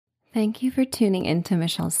Thank you for tuning into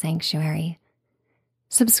Michelle's Sanctuary.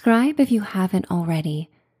 Subscribe if you haven't already,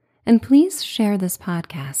 and please share this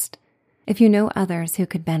podcast if you know others who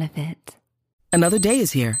could benefit. Another day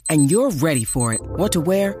is here, and you're ready for it. What to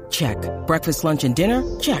wear? Check. Breakfast, lunch, and dinner?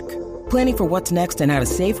 Check. Planning for what's next and how to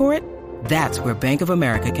save for it? That's where Bank of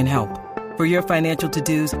America can help. For your financial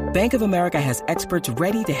to-dos, Bank of America has experts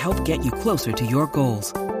ready to help get you closer to your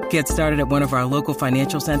goals. Get started at one of our local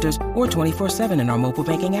financial centers or 24/7 in our mobile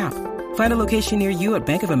banking app. Find a location near you at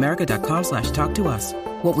bankofamerica.com/talktous.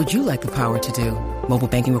 What would you like the power to do? Mobile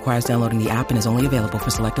banking requires downloading the app and is only available for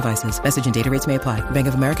select devices. Message and data rates may apply. Bank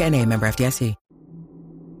of America N.A., member FDIC.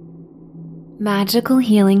 Magical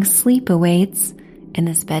healing sleep awaits in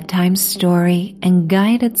this bedtime story and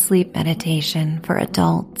guided sleep meditation for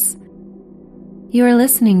adults. You are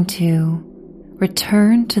listening to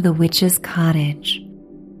Return to the Witch's Cottage.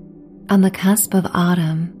 On the cusp of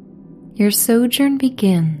autumn, your sojourn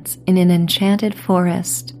begins in an enchanted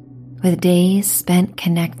forest with days spent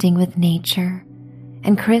connecting with nature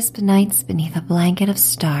and crisp nights beneath a blanket of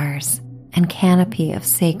stars and canopy of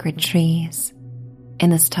sacred trees. In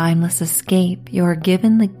this timeless escape, you are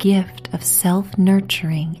given the gift of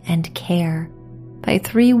self-nurturing and care by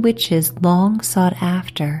three witches long sought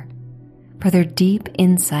after for their deep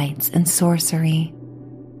insights and sorcery.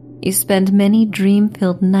 You spend many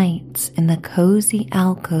dream-filled nights in the cozy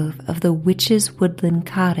alcove of the witch's woodland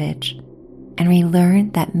cottage and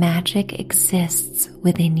relearn that magic exists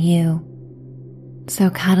within you.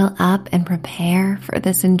 So cuddle up and prepare for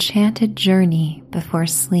this enchanted journey before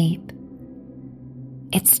sleep.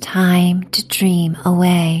 It's time to dream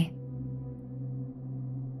away.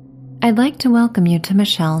 I'd like to welcome you to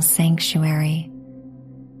Michelle's Sanctuary.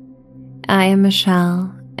 I am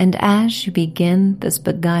Michelle, and as you begin this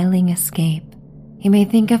beguiling escape, you may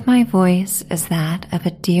think of my voice as that of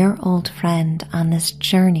a dear old friend on this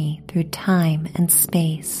journey through time and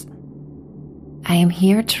space. I am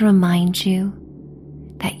here to remind you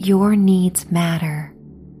that your needs matter.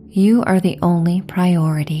 You are the only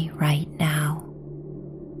priority right now.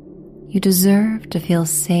 You deserve to feel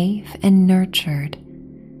safe and nurtured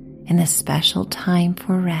in this special time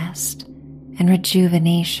for rest and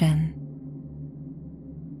rejuvenation.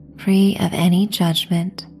 Free of any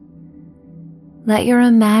judgment, let your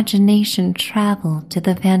imagination travel to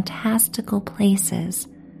the fantastical places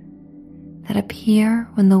that appear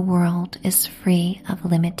when the world is free of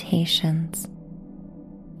limitations.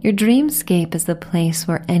 Your dreamscape is the place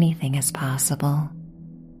where anything is possible.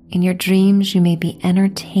 In your dreams, you may be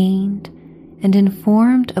entertained and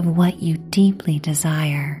informed of what you deeply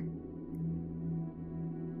desire.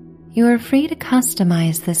 You are free to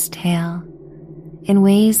customize this tale in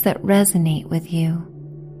ways that resonate with you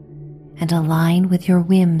and align with your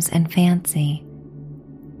whims and fancy.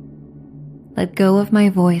 Let go of my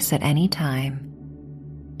voice at any time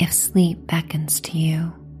if sleep beckons to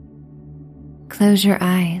you. Close your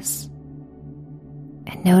eyes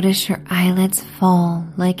and notice your eyelids fall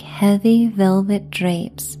like heavy velvet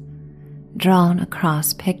drapes drawn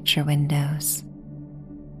across picture windows.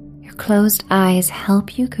 Your closed eyes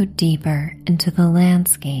help you go deeper into the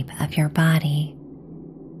landscape of your body.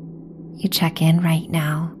 You check in right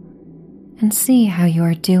now and see how you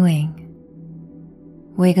are doing.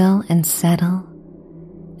 Wiggle and settle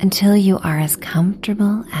until you are as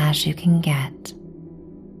comfortable as you can get.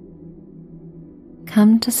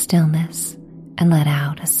 Come to stillness and let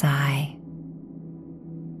out a sigh.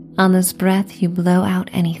 On this breath, you blow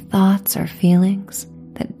out any thoughts or feelings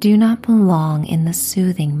that do not belong in the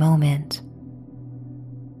soothing moment.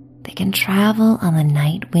 They can travel on the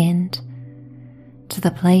night wind to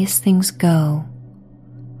the place things go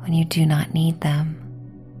when you do not need them.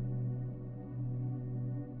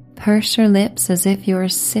 Purse your lips as if you are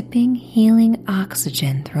sipping healing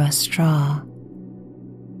oxygen through a straw.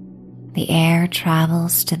 The air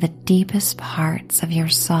travels to the deepest parts of your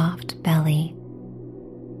soft belly,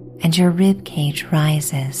 and your rib cage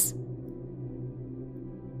rises.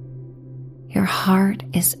 Your heart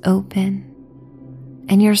is open,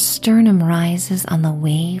 and your sternum rises on the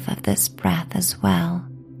wave of this breath as well.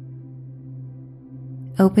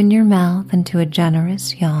 Open your mouth into a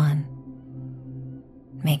generous yawn.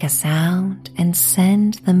 Make a sound and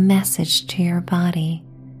send the message to your body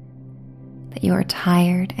that you are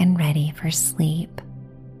tired and ready for sleep.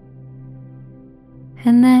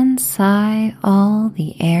 And then sigh all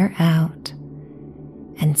the air out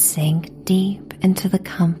and sink deep into the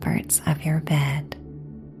comforts of your bed.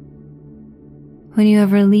 When you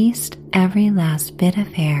have released every last bit of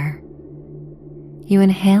air, you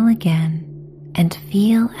inhale again and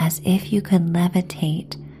feel as if you could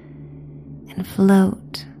levitate and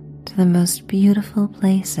float to the most beautiful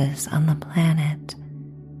places on the planet.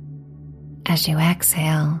 As you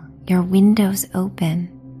exhale, your windows open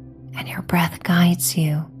and your breath guides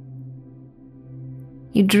you.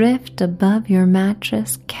 You drift above your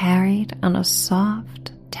mattress, carried on a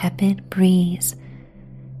soft, tepid breeze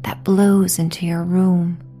that blows into your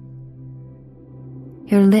room.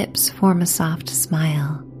 Your lips form a soft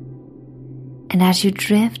smile, and as you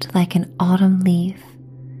drift like an autumn leaf,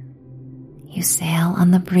 you sail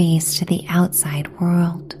on the breeze to the outside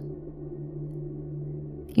world.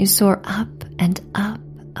 You soar up and up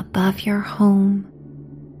above your home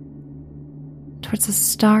towards a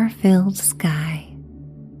star-filled sky.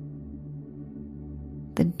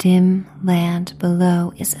 The dim land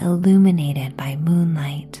below is illuminated by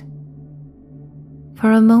moonlight.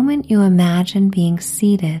 For a moment you imagine being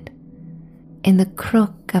seated in the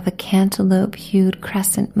crook of a cantaloupe-hued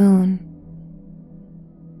crescent moon,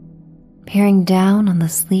 peering down on the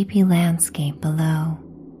sleepy landscape below.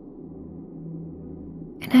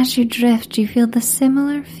 And as you drift, you feel the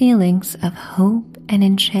similar feelings of hope and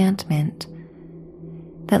enchantment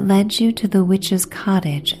that led you to the witch's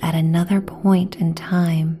cottage at another point in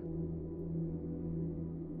time.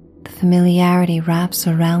 The familiarity wraps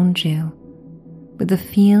around you with the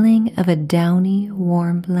feeling of a downy,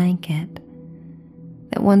 warm blanket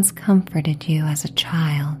that once comforted you as a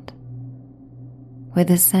child. With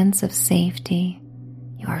a sense of safety,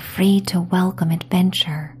 you are free to welcome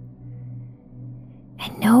adventure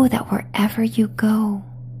and know that wherever you go,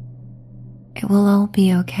 it will all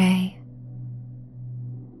be okay.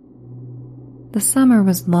 The summer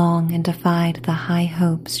was long and defied the high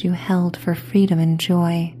hopes you held for freedom and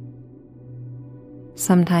joy.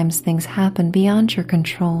 Sometimes things happen beyond your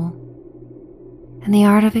control, and the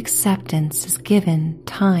art of acceptance is given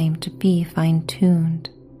time to be fine-tuned.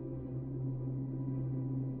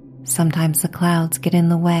 Sometimes the clouds get in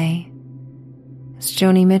the way, as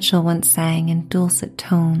Joni Mitchell once sang in dulcet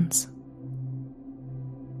tones.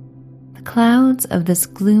 The clouds of this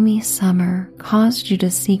gloomy summer caused you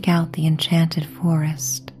to seek out the enchanted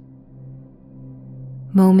forest.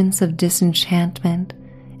 Moments of disenchantment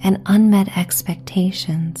and unmet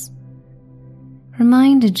expectations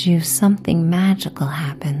reminded you something magical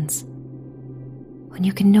happens when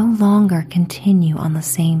you can no longer continue on the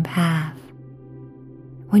same path,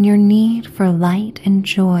 when your need for light and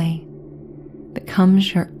joy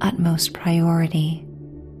becomes your utmost priority.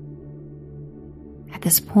 At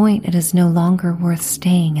this point, it is no longer worth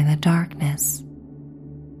staying in the darkness.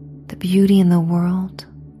 The beauty in the world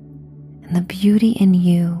and the beauty in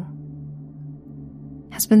you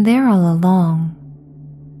has been there all along,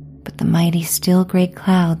 but the mighty still gray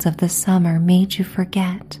clouds of the summer made you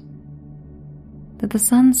forget that the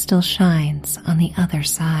sun still shines on the other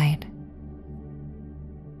side.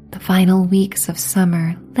 The final weeks of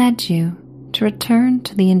summer led you to return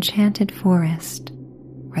to the enchanted forest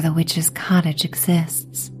where the witch's cottage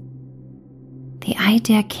exists. The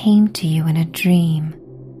idea came to you in a dream,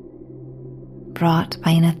 brought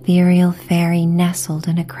by an ethereal fairy nestled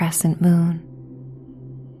in a crescent moon.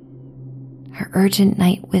 Her urgent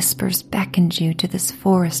night whispers beckoned you to this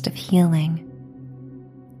forest of healing.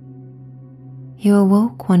 You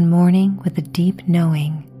awoke one morning with a deep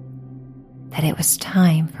knowing that it was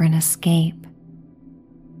time for an escape.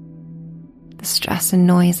 The stress and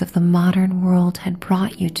noise of the modern world had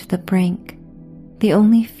brought you to the brink. The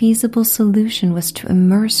only feasible solution was to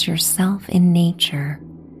immerse yourself in nature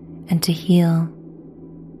and to heal.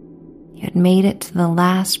 You had made it to the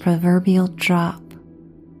last proverbial drop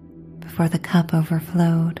before the cup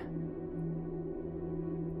overflowed.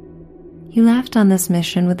 You left on this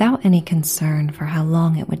mission without any concern for how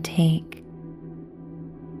long it would take.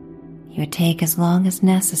 You would take as long as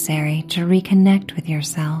necessary to reconnect with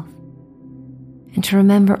yourself and to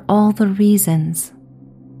remember all the reasons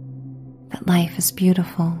that life is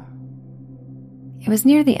beautiful. It was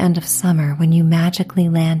near the end of summer when you magically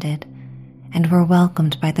landed and were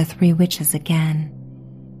welcomed by the three witches again,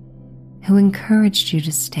 who encouraged you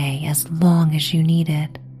to stay as long as you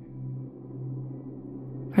needed.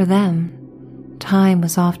 For them, time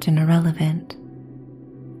was often irrelevant,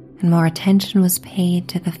 and more attention was paid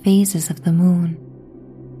to the phases of the moon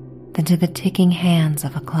than to the ticking hands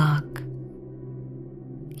of a clock.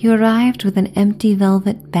 You arrived with an empty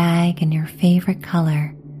velvet bag in your favorite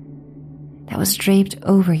color that was draped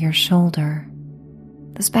over your shoulder.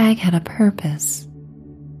 This bag had a purpose.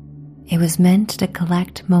 It was meant to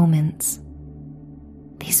collect moments.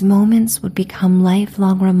 These moments would become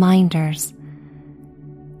lifelong reminders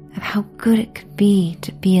of how good it could be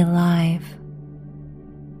to be alive.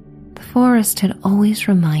 The forest had always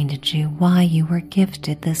reminded you why you were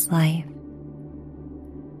gifted this life.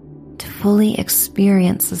 fully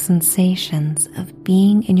experience the sensations of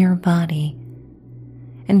being in your body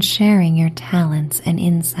and sharing your talents and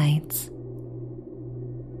insights.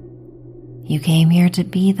 You came here to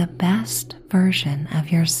be the best version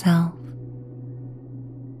of yourself,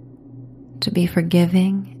 to be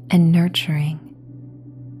forgiving and nurturing,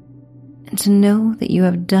 and to know that you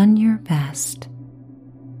have done your best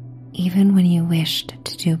even when you wished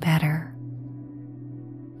to do better.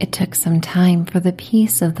 It took some time for the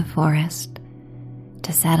peace of the forest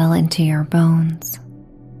to settle into your bones.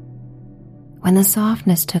 When the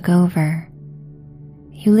softness took over,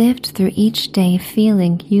 you lived through each day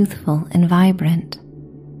feeling youthful and vibrant.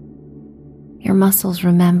 Your muscles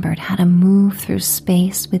remembered how to move through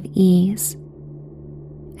space with ease,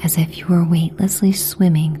 as if you were weightlessly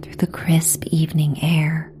swimming through the crisp evening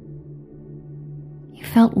air. You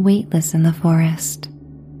felt weightless in the forest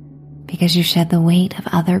because you shed the weight of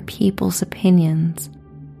other people's opinions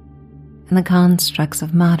and the constructs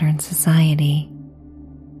of modern society.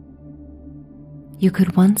 You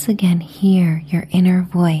could once again hear your inner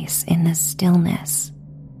voice in the stillness.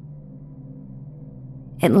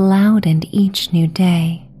 It loudened each new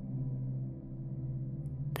day.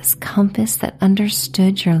 This compass that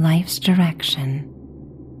understood your life's direction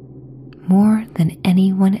more than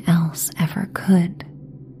anyone else ever could.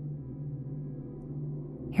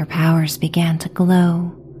 Your powers began to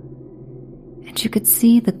glow, and you could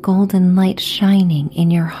see the golden light shining in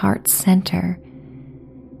your heart's center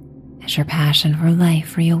as your passion for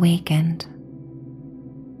life reawakened.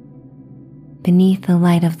 Beneath the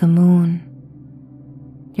light of the moon,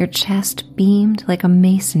 your chest beamed like a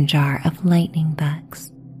mason jar of lightning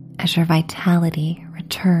bugs as your vitality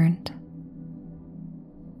returned.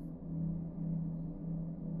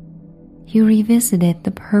 You revisited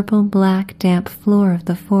the purple-black damp floor of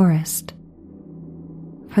the forest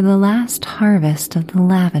for the last harvest of the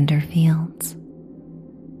lavender fields.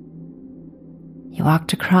 You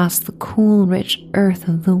walked across the cool, rich earth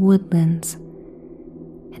of the woodlands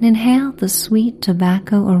and inhaled the sweet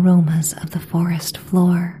tobacco aromas of the forest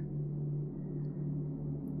floor.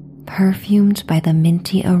 Perfumed by the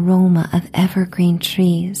minty aroma of evergreen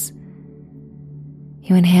trees,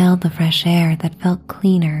 you inhaled the fresh air that felt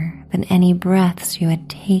cleaner than any breaths you had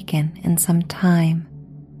taken in some time.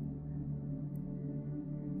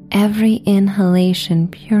 Every inhalation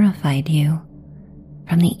purified you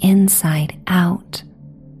from the inside out.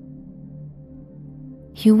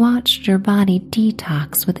 You watched your body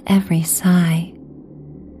detox with every sigh.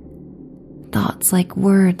 Thoughts like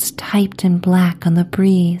words typed in black on the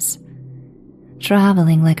breeze,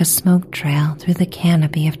 traveling like a smoke trail through the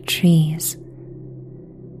canopy of trees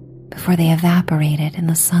before they evaporated in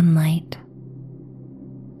the sunlight.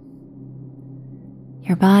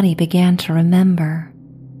 Your body began to remember,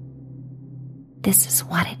 this is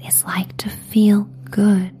what it is like to feel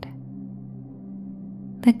good.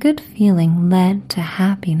 The good feeling led to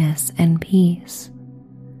happiness and peace.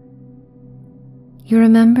 You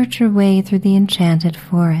remembered your way through the enchanted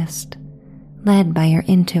forest, led by your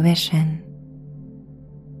intuition.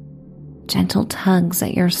 Gentle tugs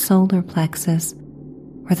at your solar plexus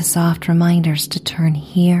were the soft reminders to turn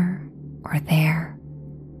here or there.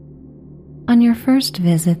 On your first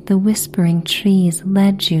visit, the whispering trees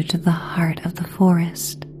led you to the heart of the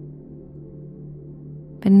forest.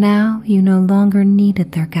 But now you no longer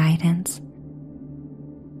needed their guidance,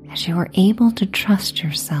 as you were able to trust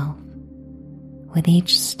yourself with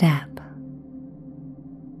each step.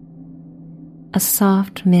 A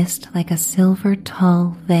soft mist like a silver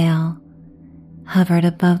tulle veil hovered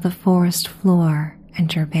above the forest floor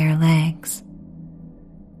and your bare legs.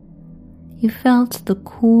 You felt the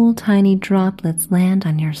cool, tiny droplets land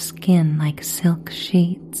on your skin like silk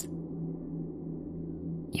sheets.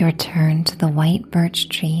 You returned to the white birch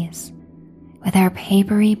trees with their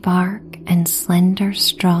papery bark and slender,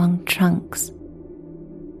 strong trunks.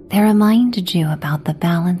 They reminded you about the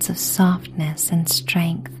balance of softness and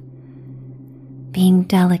strength, being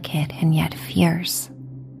delicate and yet fierce.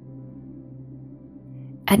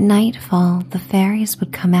 At nightfall, the fairies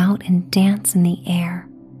would come out and dance in the air,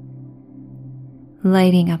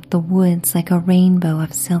 lighting up the woods like a rainbow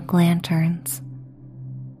of silk lanterns.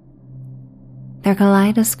 Their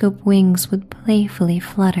kaleidoscope wings would playfully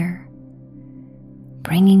flutter,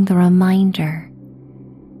 bringing the reminder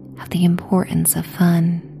of the importance of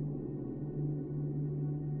fun.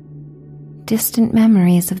 Distant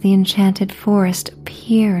memories of the enchanted forest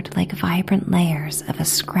appeared like vibrant layers of a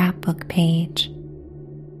scrapbook page.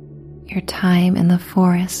 Your time in the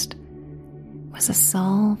forest was a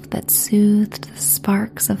salve that soothed the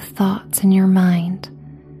sparks of thoughts in your mind,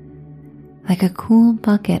 like a cool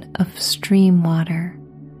bucket of stream water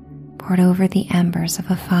poured over the embers of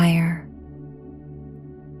a fire.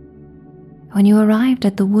 When you arrived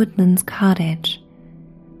at the Woodlands cottage,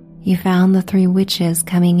 you found the three witches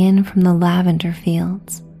coming in from the lavender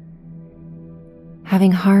fields,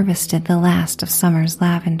 having harvested the last of summer's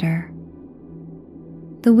lavender.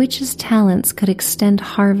 The witches' talents could extend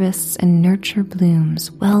harvests and nurture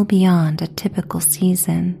blooms well beyond a typical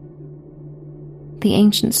season. The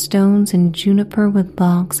ancient stones and juniper wood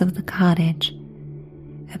logs of the cottage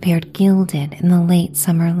appeared gilded in the late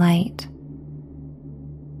summer light.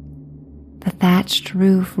 The thatched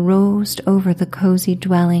roof rose over the cozy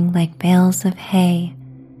dwelling like bales of hay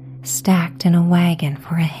stacked in a wagon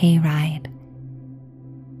for a hayride.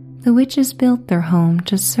 The witches built their home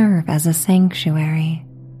to serve as a sanctuary.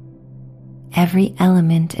 Every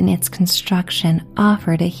element in its construction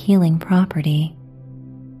offered a healing property.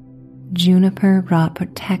 Juniper brought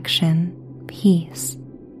protection, peace,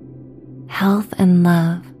 health, and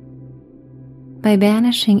love by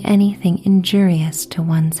banishing anything injurious to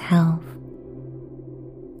one's health.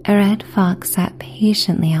 A red fox sat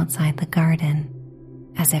patiently outside the garden,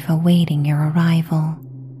 as if awaiting your arrival.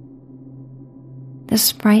 The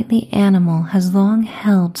sprightly animal has long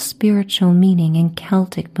held spiritual meaning in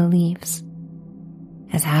Celtic beliefs,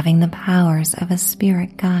 as having the powers of a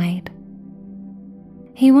spirit guide.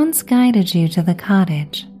 He once guided you to the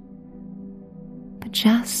cottage, but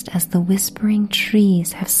just as the whispering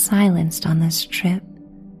trees have silenced on this trip,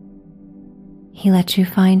 he let you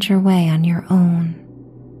find your way on your own.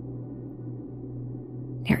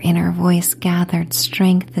 Your inner voice gathered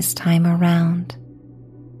strength this time around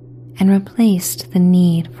and replaced the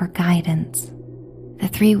need for guidance. The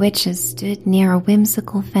three witches stood near a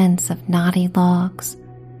whimsical fence of knotty logs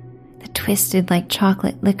that twisted like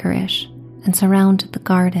chocolate licorice and surrounded the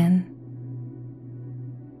garden.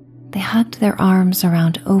 They hugged their arms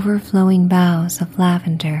around overflowing boughs of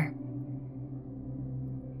lavender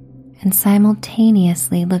and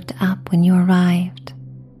simultaneously looked up when you arrived.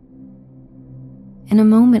 In a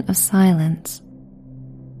moment of silence,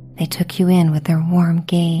 they took you in with their warm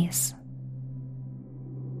gaze.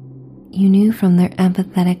 You knew from their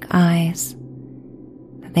empathetic eyes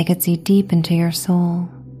that they could see deep into your soul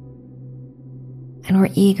and were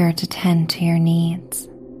eager to tend to your needs.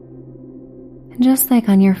 And just like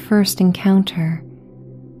on your first encounter,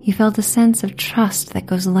 you felt a sense of trust that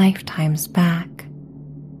goes lifetimes back.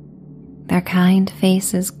 Their kind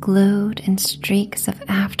faces glowed in streaks of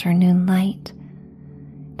afternoon light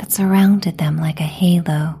that surrounded them like a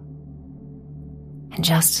halo. And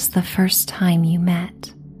just as the first time you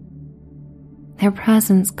met, their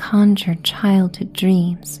presence conjured childhood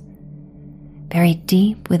dreams buried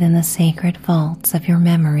deep within the sacred vaults of your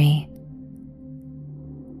memory.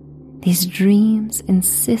 These dreams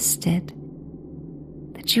insisted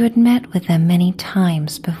that you had met with them many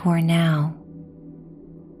times before now.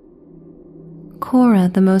 Cora,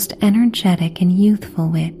 the most energetic and youthful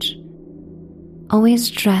witch, always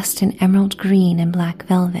dressed in emerald green and black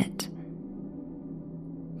velvet,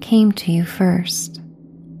 came to you first.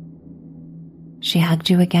 She hugged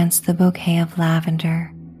you against the bouquet of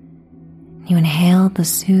lavender. You inhaled the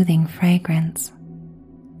soothing fragrance.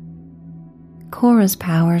 Cora's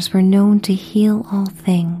powers were known to heal all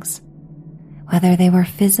things, whether they were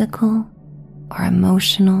physical or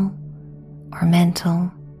emotional or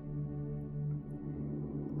mental.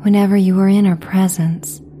 Whenever you are in her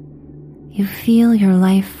presence, you feel your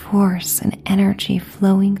life force and energy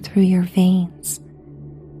flowing through your veins.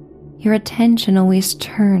 Your attention always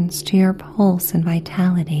turns to your pulse and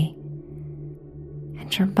vitality,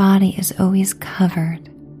 and your body is always covered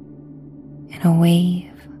in a wave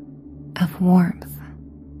of warmth.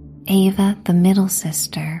 Ava, the middle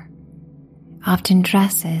sister, often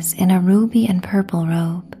dresses in a ruby and purple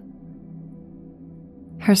robe.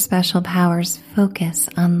 Her special powers focus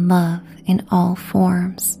on love in all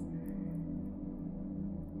forms.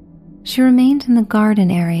 She remained in the garden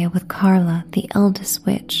area with Carla, the eldest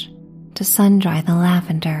witch, to sun-dry the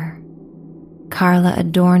lavender. Carla,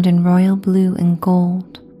 adorned in royal blue and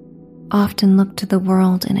gold, often looked to the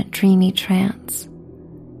world in a dreamy trance,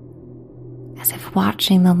 as if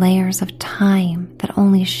watching the layers of time that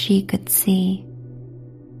only she could see.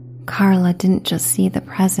 Carla didn't just see the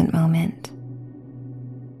present moment.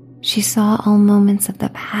 She saw all moments of the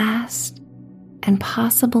past and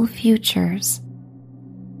possible futures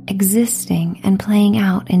existing and playing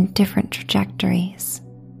out in different trajectories.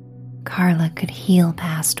 Carla could heal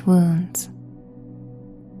past wounds.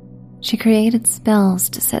 She created spells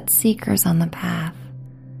to set seekers on the path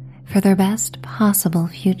for their best possible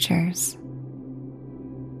futures.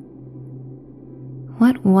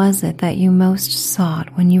 What was it that you most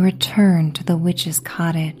sought when you returned to the witch's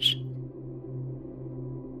cottage?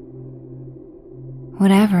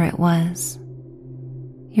 Whatever it was,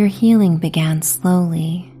 your healing began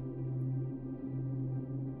slowly.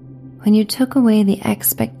 When you took away the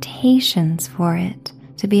expectations for it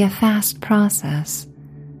to be a fast process,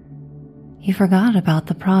 you forgot about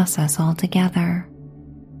the process altogether.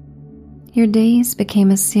 Your days became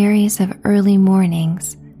a series of early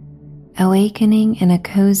mornings, awakening in a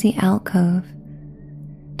cozy alcove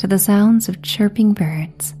to the sounds of chirping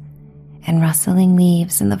birds and rustling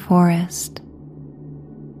leaves in the forest.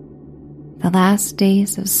 The last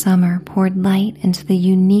days of summer poured light into the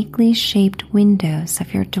uniquely shaped windows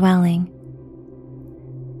of your dwelling,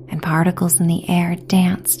 and particles in the air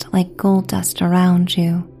danced like gold dust around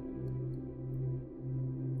you.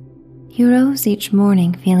 You rose each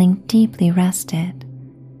morning feeling deeply rested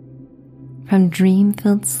from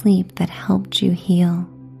dream-filled sleep that helped you heal.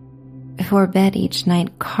 Before bed each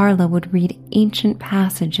night, Carla would read ancient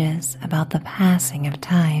passages about the passing of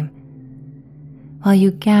time, while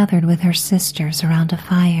you gathered with her sisters around a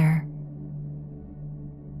fire.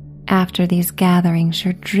 After these gatherings,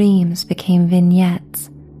 your dreams became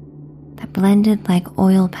vignettes that blended like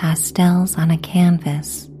oil pastels on a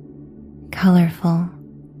canvas, colorful,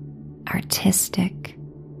 artistic,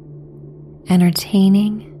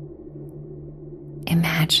 entertaining,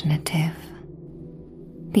 imaginative.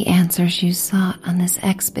 The answers you sought on this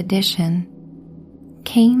expedition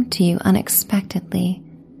came to you unexpectedly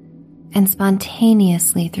and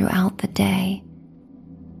spontaneously throughout the day,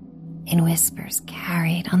 in whispers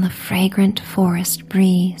carried on the fragrant forest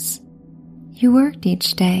breeze. You worked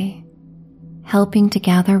each day, helping to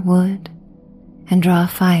gather wood and draw a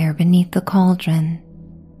fire beneath the cauldron.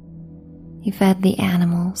 You fed the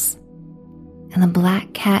animals and the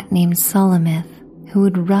black cat named Sulamith, who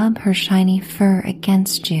would rub her shiny fur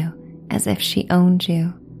against you as if she owned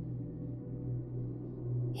you.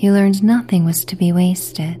 You learned nothing was to be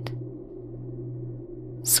wasted.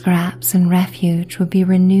 Scraps and refuge would be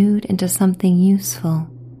renewed into something useful,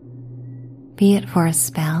 be it for a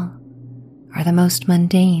spell or the most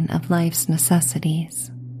mundane of life's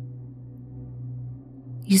necessities.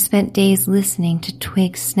 You spent days listening to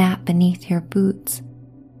twigs snap beneath your boots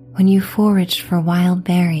when you foraged for wild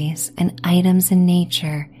berries and items in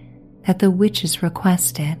nature that the witches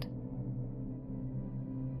requested.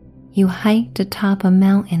 You hiked atop a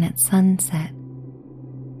mountain at sunset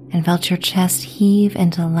and felt your chest heave in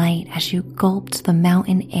delight as you gulped the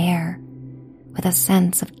mountain air with a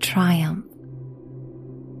sense of triumph.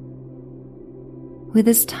 With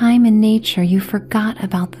this time in nature, you forgot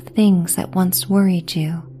about the things that once worried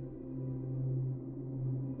you.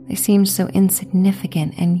 They seemed so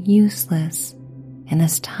insignificant and useless in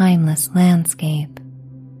this timeless landscape.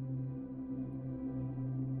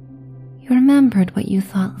 You remembered what you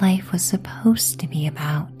thought life was supposed to be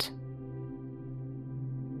about.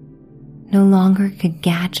 No longer could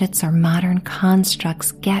gadgets or modern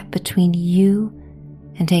constructs get between you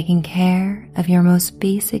and taking care of your most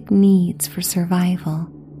basic needs for survival.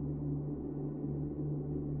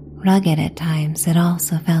 Rugged at times, it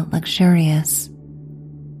also felt luxurious.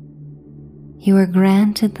 You were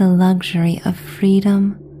granted the luxury of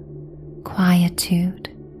freedom, quietude,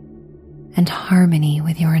 and harmony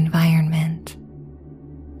with your environment.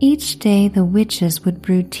 Each day the witches would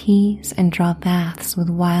brew teas and draw baths with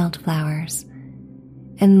wildflowers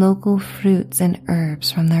and local fruits and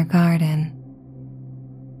herbs from their garden.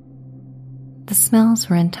 The smells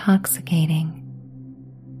were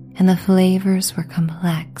intoxicating, and the flavors were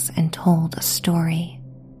complex and told a story.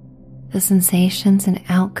 The sensations and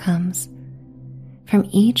outcomes from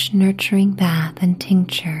each nurturing bath and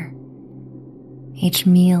tincture, each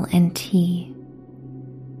meal and tea,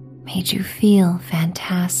 made you feel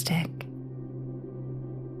fantastic.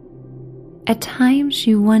 At times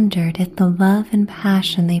you wondered if the love and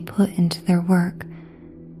passion they put into their work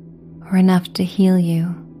were enough to heal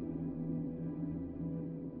you.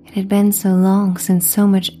 It had been so long since so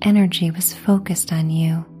much energy was focused on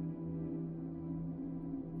you.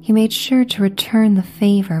 You made sure to return the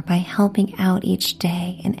favor by helping out each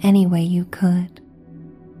day in any way you could.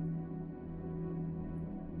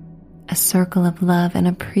 A circle of love and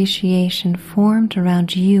appreciation formed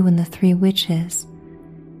around you and the three witches,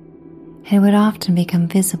 and it would often become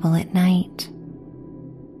visible at night.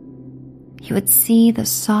 You would see the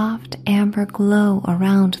soft amber glow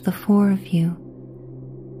around the four of you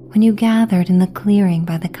when you gathered in the clearing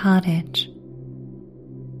by the cottage.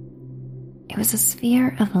 It was a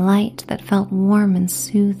sphere of light that felt warm and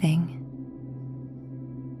soothing.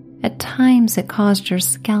 At times it caused your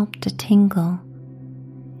scalp to tingle,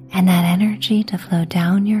 and that energy to flow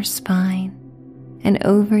down your spine and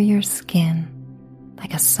over your skin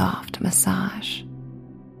like a soft massage.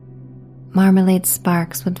 Marmalade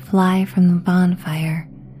sparks would fly from the bonfire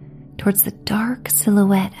towards the dark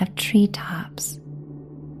silhouette of treetops.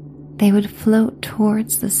 They would float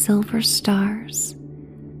towards the silver stars,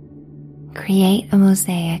 create a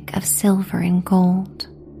mosaic of silver and gold.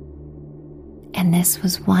 And this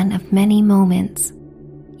was one of many moments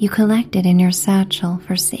you collected in your satchel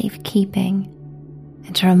for safekeeping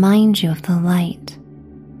and to remind you of the light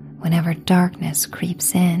whenever darkness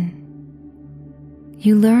creeps in.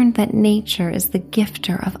 You learned that nature is the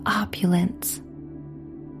gifter of opulence.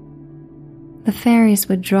 The fairies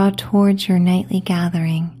would draw towards your nightly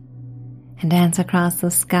gathering and dance across the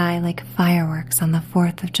sky like fireworks on the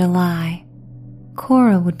 4th of July.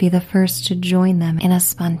 Cora would be the first to join them in a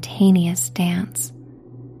spontaneous dance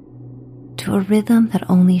to a rhythm that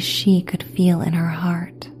only she could feel in her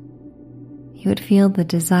heart. You would feel the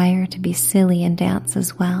desire to be silly and dance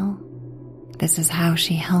as well. This is how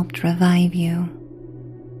she helped revive you.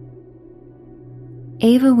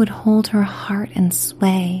 Ava would hold her heart and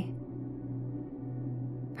sway.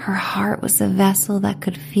 Her heart was a vessel that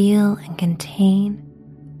could feel and contain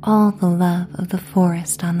all the love of the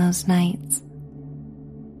forest on those nights.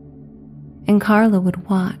 And Carla would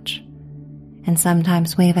watch and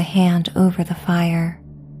sometimes wave a hand over the fire.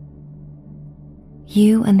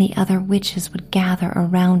 You and the other witches would gather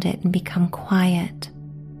around it and become quiet.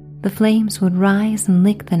 The flames would rise and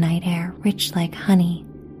lick the night air, rich like honey.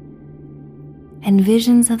 And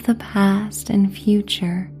visions of the past and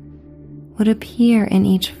future would appear in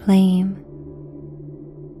each flame.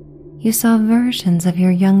 You saw versions of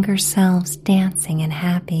your younger selves dancing and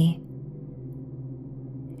happy.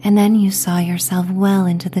 And then you saw yourself well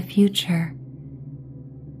into the future,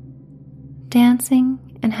 dancing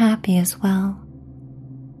and happy as well,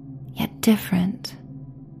 yet different.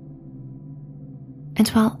 And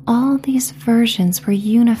while all these versions were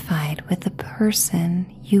unified with the person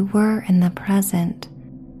you were in the present,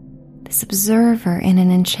 this observer in an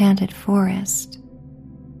enchanted forest,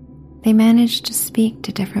 they managed to speak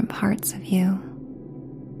to different parts of you.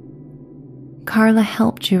 Carla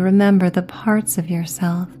helped you remember the parts of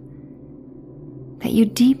yourself that you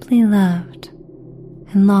deeply loved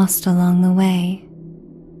and lost along the way.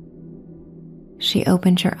 She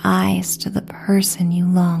opened your eyes to the person you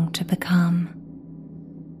longed to become.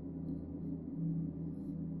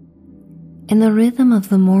 In the rhythm of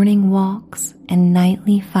the morning walks and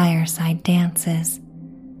nightly fireside dances,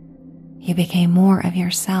 you became more of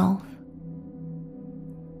yourself.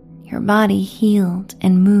 Your body healed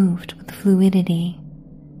and moved with fluidity,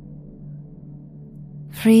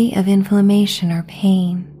 free of inflammation or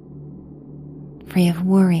pain, free of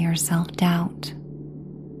worry or self-doubt.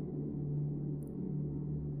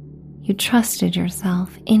 You trusted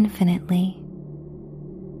yourself infinitely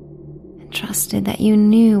and trusted that you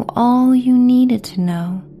knew all you needed to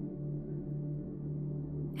know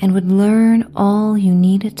and would learn all you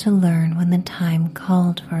needed to learn when the time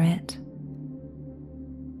called for it.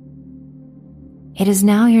 It is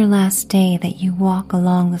now your last day that you walk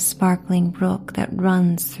along the sparkling brook that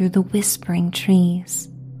runs through the whispering trees.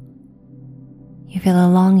 You feel a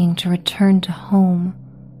longing to return to home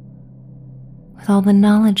with all the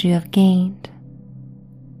knowledge you have gained.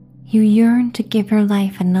 You yearn to give your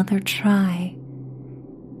life another try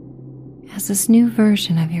as this new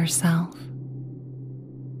version of yourself.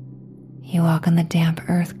 You walk on the damp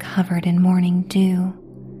earth covered in morning dew.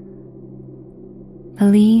 The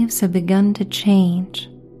leaves have begun to change,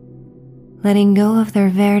 letting go of their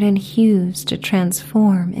verdant hues to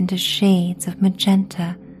transform into shades of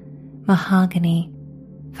magenta, mahogany,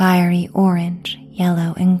 fiery orange,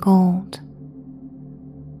 yellow, and gold.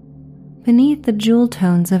 Beneath the jewel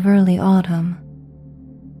tones of early autumn,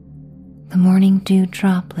 the morning dew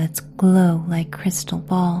droplets glow like crystal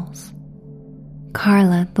balls.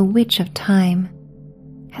 Carla, the witch of time,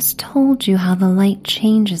 has told you how the light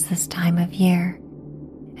changes this time of year.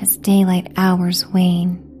 As daylight hours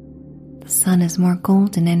wane, the sun is more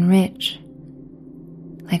golden and rich,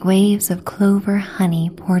 like waves of clover honey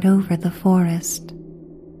poured over the forest.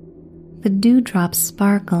 The dewdrops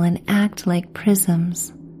sparkle and act like prisms,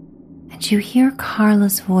 and you hear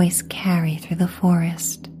Carla's voice carry through the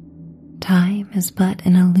forest. Time is but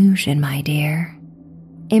an illusion, my dear.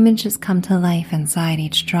 Images come to life inside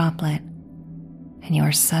each droplet, and you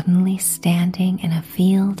are suddenly standing in a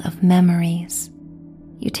field of memories.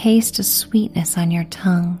 You taste a sweetness on your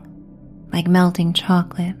tongue, like melting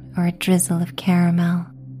chocolate or a drizzle of caramel.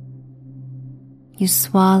 You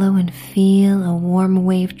swallow and feel a warm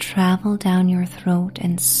wave travel down your throat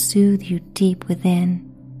and soothe you deep within.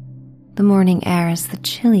 The morning air is the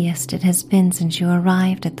chilliest it has been since you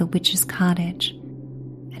arrived at the witch's cottage,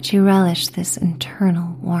 and you relish this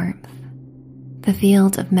internal warmth. The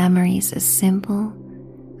field of memories is simple,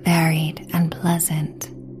 varied, and pleasant.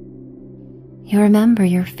 You remember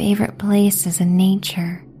your favorite places in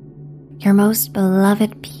nature, your most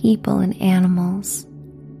beloved people and animals,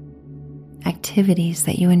 activities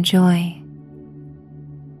that you enjoy,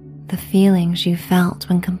 the feelings you felt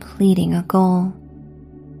when completing a goal.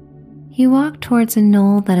 You walk towards a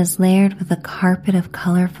knoll that is layered with a carpet of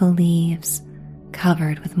colorful leaves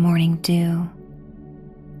covered with morning dew.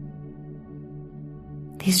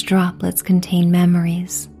 These droplets contain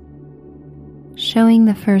memories, showing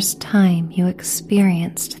the first time you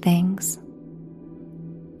experienced things.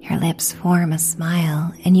 Your lips form a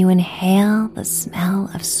smile and you inhale the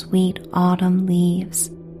smell of sweet autumn leaves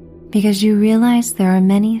because you realize there are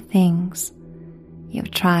many things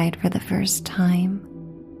you've tried for the first time.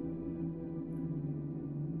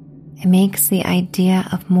 It makes the idea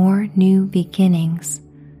of more new beginnings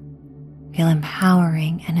feel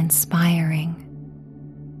empowering and inspiring.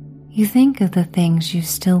 You think of the things you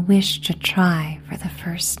still wish to try for the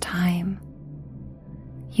first time.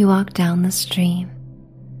 You walk down the stream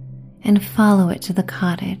and follow it to the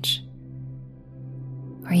cottage,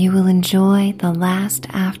 where you will enjoy the last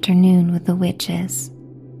afternoon with the witches.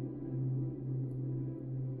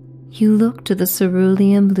 You look to the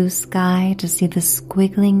cerulean blue sky to see the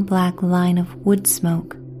squiggling black line of wood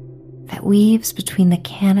smoke that weaves between the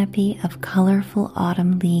canopy of colorful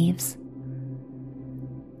autumn leaves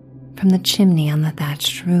from the chimney on the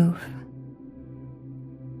thatched roof.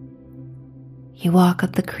 You walk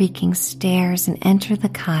up the creaking stairs and enter the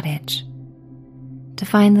cottage to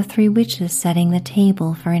find the three witches setting the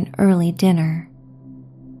table for an early dinner.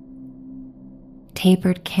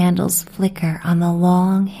 Tapered candles flicker on the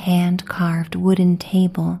long hand-carved wooden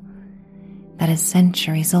table that is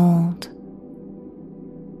centuries old.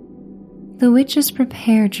 The witches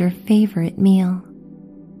prepared your favorite meal,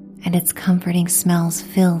 and its comforting smells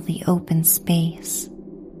fill the open space.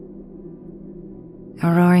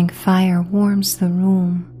 A roaring fire warms the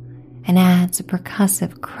room and adds a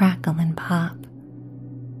percussive crackle and pop.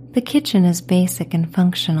 The kitchen is basic and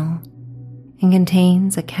functional and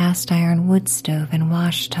contains a cast-iron wood stove and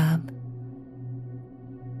wash tub.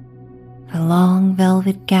 The long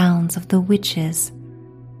velvet gowns of the witches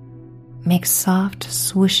make soft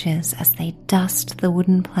swooshes as they dust the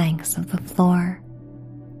wooden planks of the floor.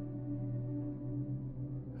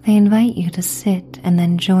 They invite you to sit and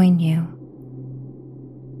then join you.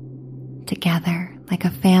 Together, like a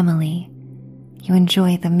family, you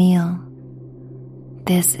enjoy the meal.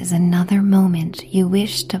 This is another moment you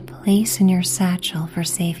wish to place in your satchel for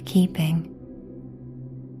safekeeping.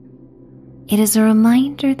 It is a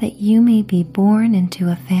reminder that you may be born into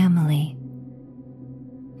a family,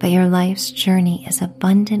 but your life's journey is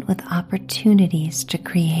abundant with opportunities to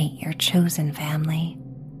create your chosen family.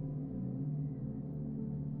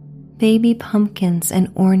 Baby pumpkins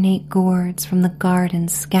and ornate gourds from the garden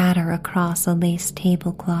scatter across a lace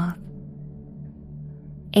tablecloth.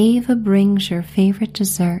 Ava brings your favorite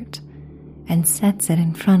dessert and sets it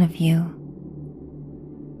in front of you.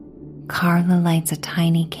 Carla lights a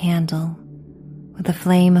tiny candle with the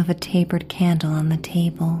flame of a tapered candle on the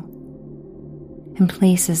table and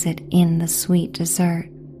places it in the sweet dessert.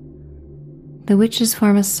 The witches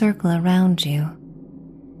form a circle around you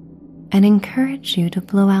and encourage you to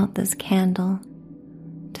blow out this candle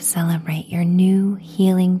to celebrate your new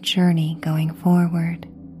healing journey going forward.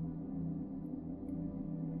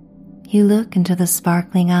 You look into the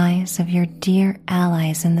sparkling eyes of your dear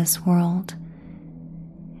allies in this world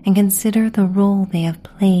and consider the role they have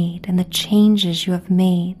played and the changes you have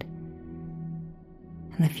made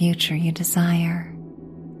and the future you desire.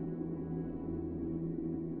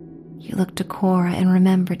 You look to Cora and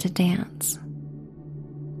remember to dance,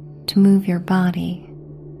 to move your body,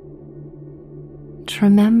 to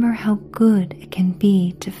remember how good it can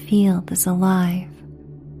be to feel this alive.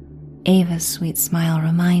 Ava's sweet smile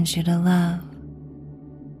reminds you to love.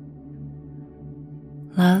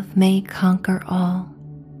 Love may conquer all,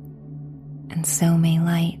 and so may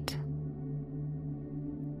light.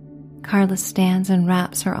 Carla stands and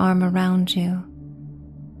wraps her arm around you,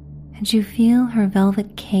 and you feel her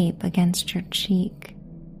velvet cape against your cheek.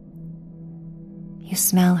 You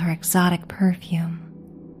smell her exotic perfume.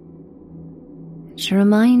 She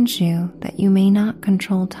reminds you that you may not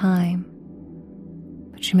control time,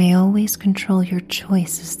 but you may always control your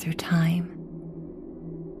choices through time.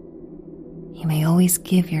 You may always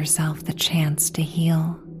give yourself the chance to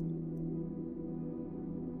heal.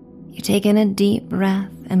 You take in a deep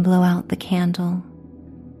breath and blow out the candle.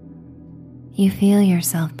 You feel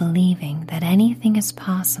yourself believing that anything is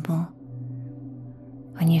possible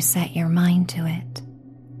when you set your mind to it.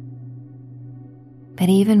 But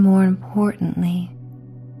even more importantly,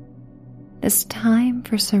 this time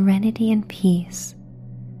for serenity and peace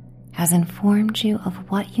has informed you of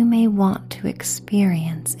what you may want to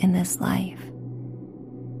experience in this life.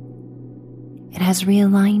 It has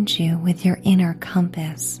realigned you with your inner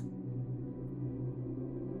compass,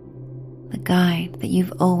 the guide that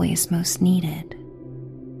you've always most needed.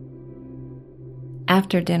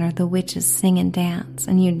 After dinner, the witches sing and dance,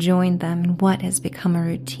 and you join them in what has become a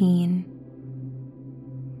routine.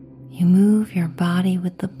 You move your body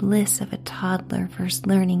with the bliss of a toddler first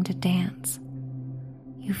learning to dance.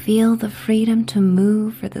 You feel the freedom to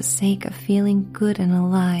move for the sake of feeling good and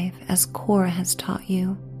alive, as Cora has taught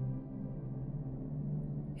you.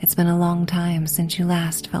 It's been a long time since you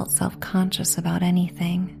last felt self-conscious about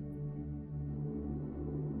anything.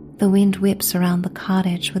 The wind whips around the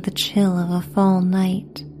cottage with the chill of a fall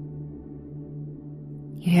night.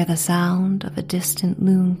 You hear the sound of a distant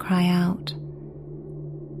loon cry out,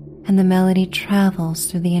 and the melody travels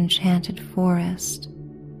through the enchanted forest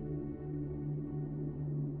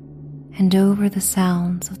and over the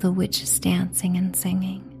sounds of the witches dancing and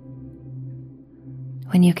singing.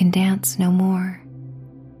 When you can dance no more,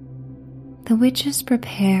 the witches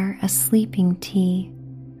prepare a sleeping tea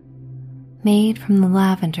made from the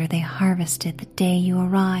lavender they harvested the day you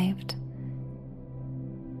arrived.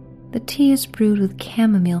 The tea is brewed with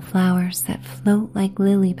chamomile flowers that float like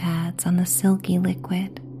lily pads on the silky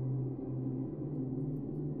liquid.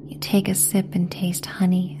 You take a sip and taste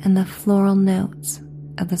honey and the floral notes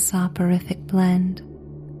of the soporific blend.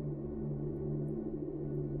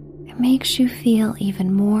 It makes you feel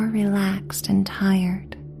even more relaxed and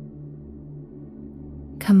tired.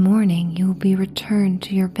 Come morning, you will be returned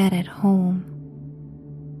to your bed at home.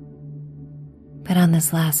 But on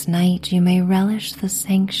this last night, you may relish the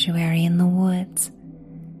sanctuary in the woods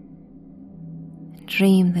and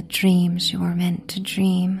dream the dreams you were meant to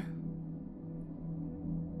dream.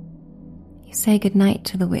 You say goodnight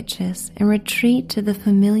to the witches and retreat to the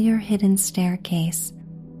familiar hidden staircase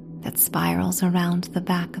that spirals around the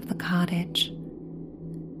back of the cottage.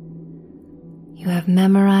 You have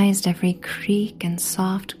memorized every creak and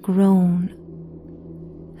soft groan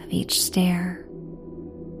of each stair.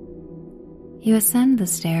 You ascend the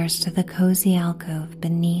stairs to the cozy alcove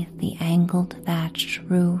beneath the angled thatched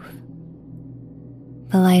roof.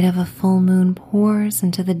 The light of a full moon pours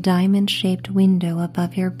into the diamond-shaped window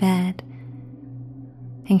above your bed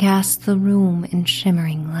and casts the room in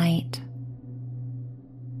shimmering light.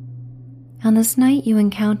 On this night, you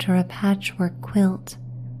encounter a patchwork quilt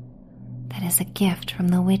that is a gift from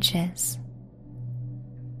the witches.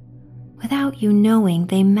 Without you knowing,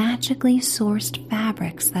 they magically sourced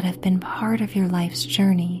fabrics that have been part of your life's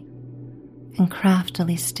journey and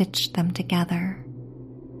craftily stitched them together.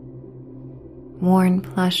 Worn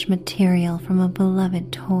plush material from a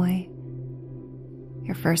beloved toy,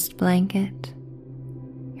 your first blanket,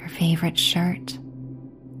 your favorite shirt,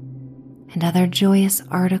 and other joyous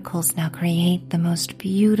articles now create the most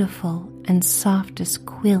beautiful and softest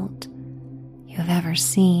quilt you have ever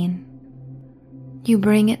seen. You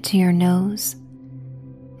bring it to your nose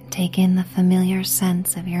and take in the familiar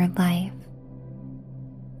scents of your life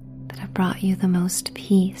that have brought you the most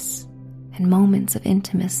peace and moments of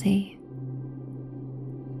intimacy.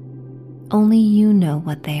 Only you know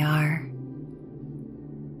what they are.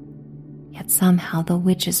 Yet somehow the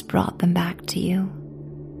witches brought them back to you.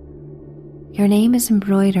 Your name is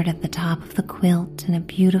embroidered at the top of the quilt in a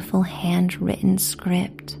beautiful handwritten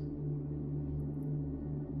script.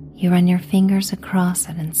 You run your fingers across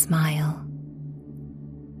it and smile.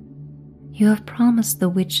 You have promised the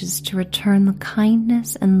witches to return the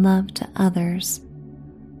kindness and love to others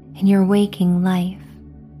in your waking life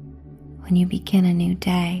when you begin a new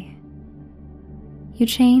day. You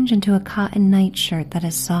change into a cotton nightshirt that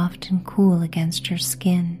is soft and cool against your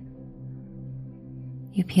skin.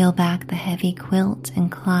 You peel back the heavy quilt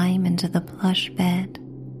and climb into the plush bed.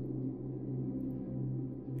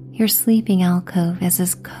 Your sleeping alcove is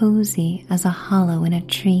as cozy as a hollow in a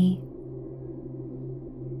tree.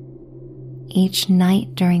 Each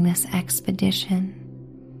night during this expedition,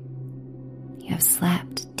 you have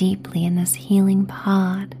slept deeply in this healing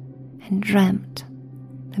pod and dreamt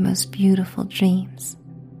the most beautiful dreams.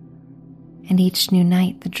 And each new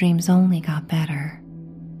night, the dreams only got better.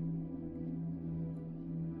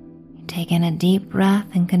 You take in a deep breath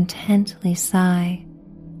and contentedly sigh.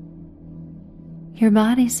 Your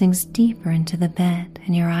body sinks deeper into the bed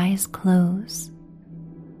and your eyes close.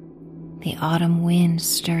 The autumn wind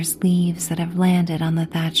stirs leaves that have landed on the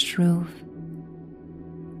thatched roof,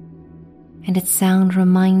 and its sound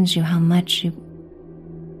reminds you how much you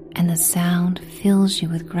and the sound fills you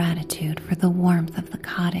with gratitude for the warmth of the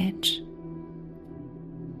cottage.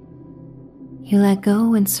 You let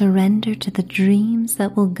go and surrender to the dreams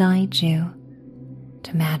that will guide you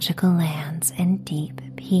to magical lands and deep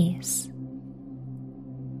peace.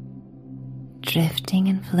 Drifting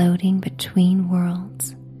and floating between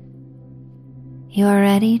worlds, you are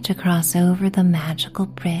ready to cross over the magical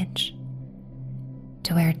bridge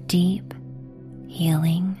to where deep,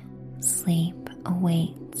 healing sleep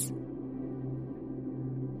awaits.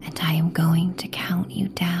 And I am going to count you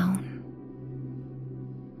down.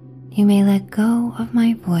 You may let go of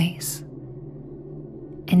my voice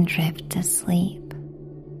and drift to sleep.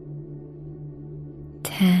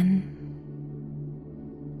 10,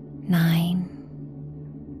 9,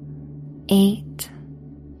 8,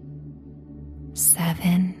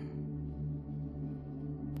 7,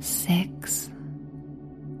 6,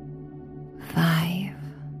 5,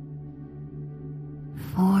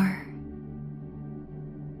 4,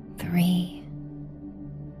 3,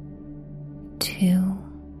 2,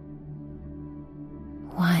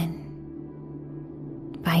 1.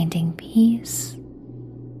 Finding peace,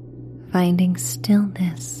 finding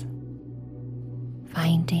stillness,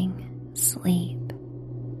 finding sleep.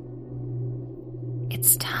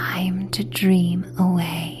 It's time to dream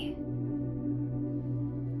away.